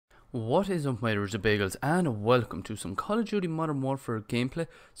What is up, my bagels, and welcome to some Call of Duty Modern Warfare gameplay.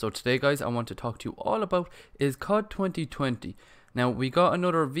 So today, guys, I want to talk to you all about is COD 2020. Now, we got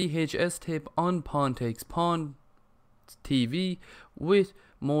another VHS tape on Pontake's Pawn TV with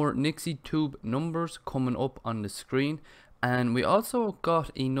more Nixie Tube numbers coming up on the screen, and we also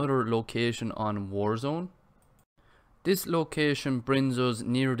got another location on Warzone. This location brings us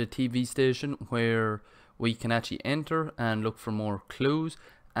near the TV station where we can actually enter and look for more clues.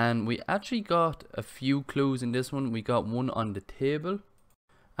 And we actually got a few clues in this one. We got one on the table.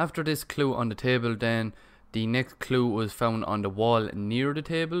 After this clue on the table, then the next clue was found on the wall near the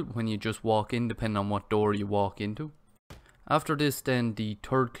table when you just walk in, depending on what door you walk into. After this, then the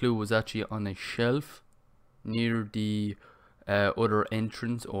third clue was actually on a shelf near the other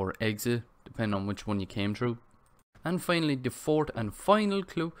entrance or exit, depending on which one you came through. And finally, the fourth and final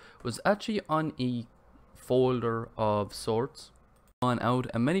clue was actually on a folder of sorts on out,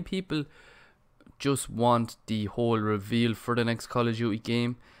 and many people just want the whole reveal for the next Call of Duty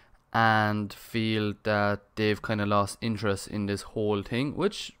game and feel that they've kind of lost interest in this whole thing,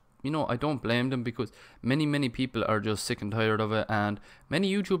 which, you know, I don't blame them, because many people are just sick and tired of it, and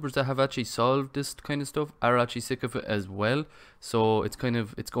many YouTubers that have actually solved this kind of stuff are actually sick of it as well. So it's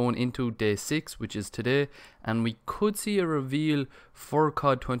going into day 6, which is today, and we could see a reveal for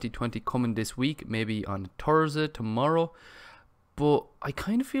COD 2020 coming this week, maybe on Thursday, tomorrow. But I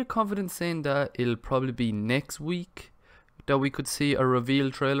kind of feel confident saying that it'll probably be next week that we could see a reveal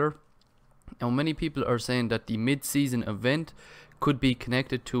trailer. Now, many people are saying that the mid-season event could be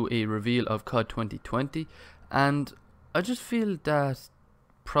connected to a reveal of COD 2020, and I just feel that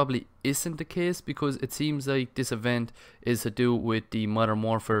probably isn't the case, because it seems like this event is to do with the Modern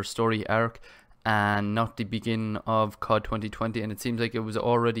Warfare story arc and not the beginning of COD 2020, and it seems like it was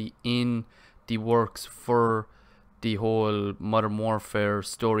already in the works for the whole Modern Warfare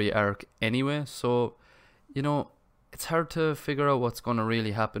story arc anyway. So, you know, it's hard to figure out what's going to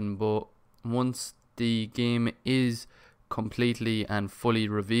really happen, but once the game is completely and fully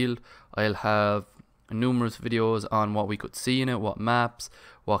revealed, I'll have numerous videos on what we could see in it, what maps,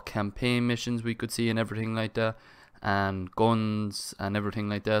 what campaign missions we could see and everything like that, and guns and everything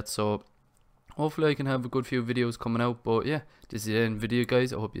like that. So hopefully I can have a good few videos coming out. But yeah, this is the end video,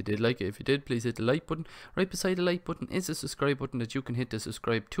 guys. I hope you did like it. If you did, please hit the like button. Right beside the like button is a subscribe button that you can hit to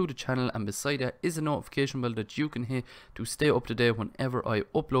subscribe to the channel, and beside that is a notification bell that you can hit to stay up to date whenever I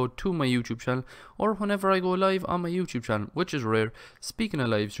upload to my YouTube channel, or whenever I go live on my YouTube channel, which is rare. Speaking of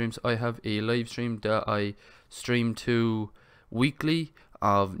live streams, I have a live stream that I stream to weekly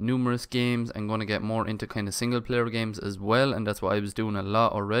of numerous games. I'm going to get more into kind of single player games as well, and that's what I was doing a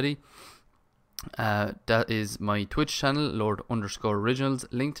lot already. That is my Twitch channel, Lord_Originals.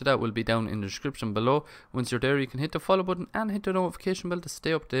 Link to that will be down in the description below. Once you're there, you can hit the follow button and hit the notification bell to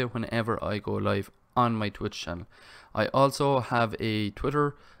stay up to date whenever I go live on my Twitch channel. I also have a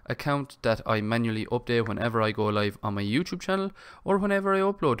Twitter account that I manually update whenever I go live on my YouTube channel, or whenever I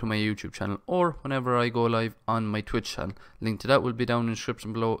upload to my YouTube channel, or whenever I go live on my Twitch channel. Link to that will be down in the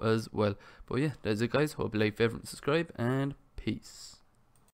description below as well. But yeah, that's it, guys. Hope you like, favorite, and subscribe, and peace.